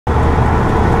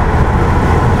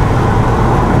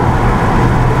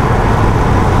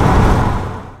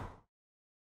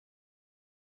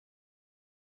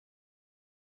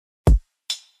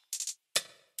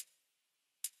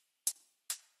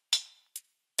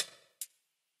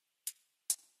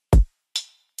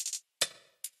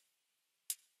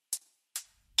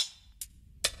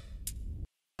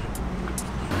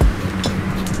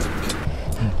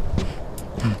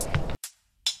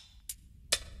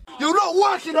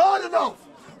working hard enough.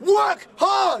 Work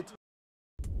hard.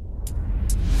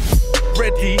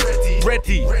 Ready,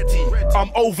 ready,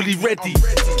 I'm overly ready.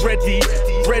 Ready,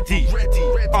 ready,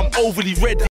 I'm overly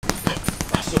ready.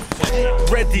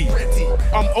 Ready,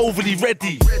 I'm overly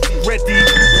ready. Ready,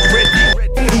 ready,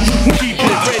 keep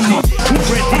it ready.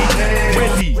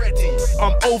 Ready,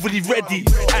 I'm overly ready.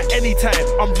 At any time,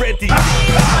 I'm ready.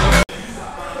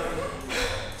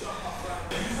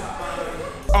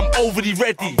 I'm overly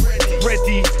ready.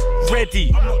 Ready,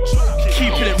 ready,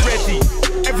 keeping it ready.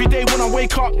 Every day when I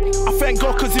wake up, I thank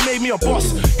God cause he made me a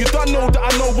boss. You don't know that I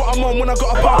know what I'm on when I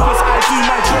got a purpose, I do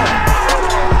my job.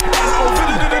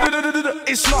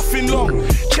 It's nothing long.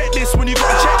 Checklist when you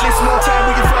got a checklist, more time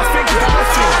when you first think about a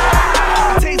thing.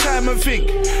 I take time and think.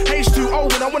 H2O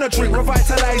when I wanna drink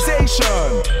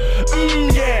revitalization.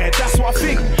 Yeah, that's what I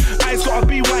think. Eyes gotta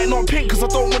be white, not pink, cause I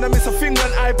don't wanna miss a thing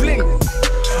when I blink.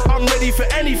 I'm ready for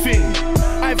anything.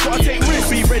 I've gotta take risks.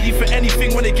 Be ready for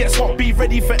anything when it gets hot. Be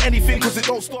ready for anything, cause it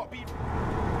don't stop.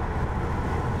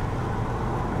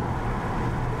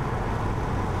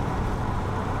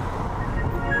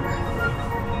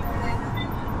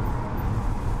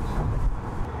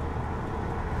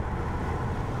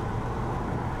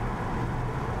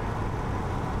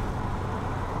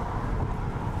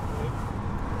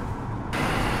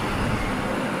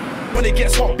 When it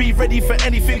gets hot, be ready for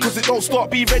anything, cause it don't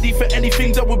stop. Be ready for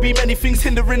anything, there will be many things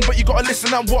hindering, but you gotta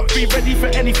listen and what. Be ready for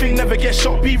anything, never get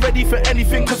shot. Be ready for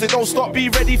anything, cause it don't stop. Be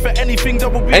ready for anything, there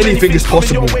will be anything is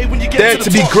possible. Dare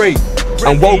to be great,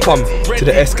 and welcome to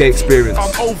the SK Experience.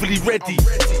 I'm overly ready,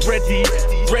 ready,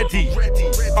 ready.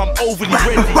 I'm overly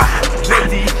ready,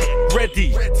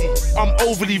 ready, I'm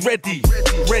overly ready,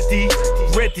 ready.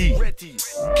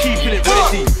 Keeping it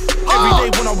ready. Every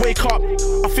day when I wake up,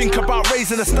 I think about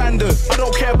raising the standard. I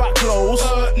don't care about clothes,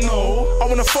 no. I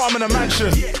wanna farm in a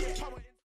mansion.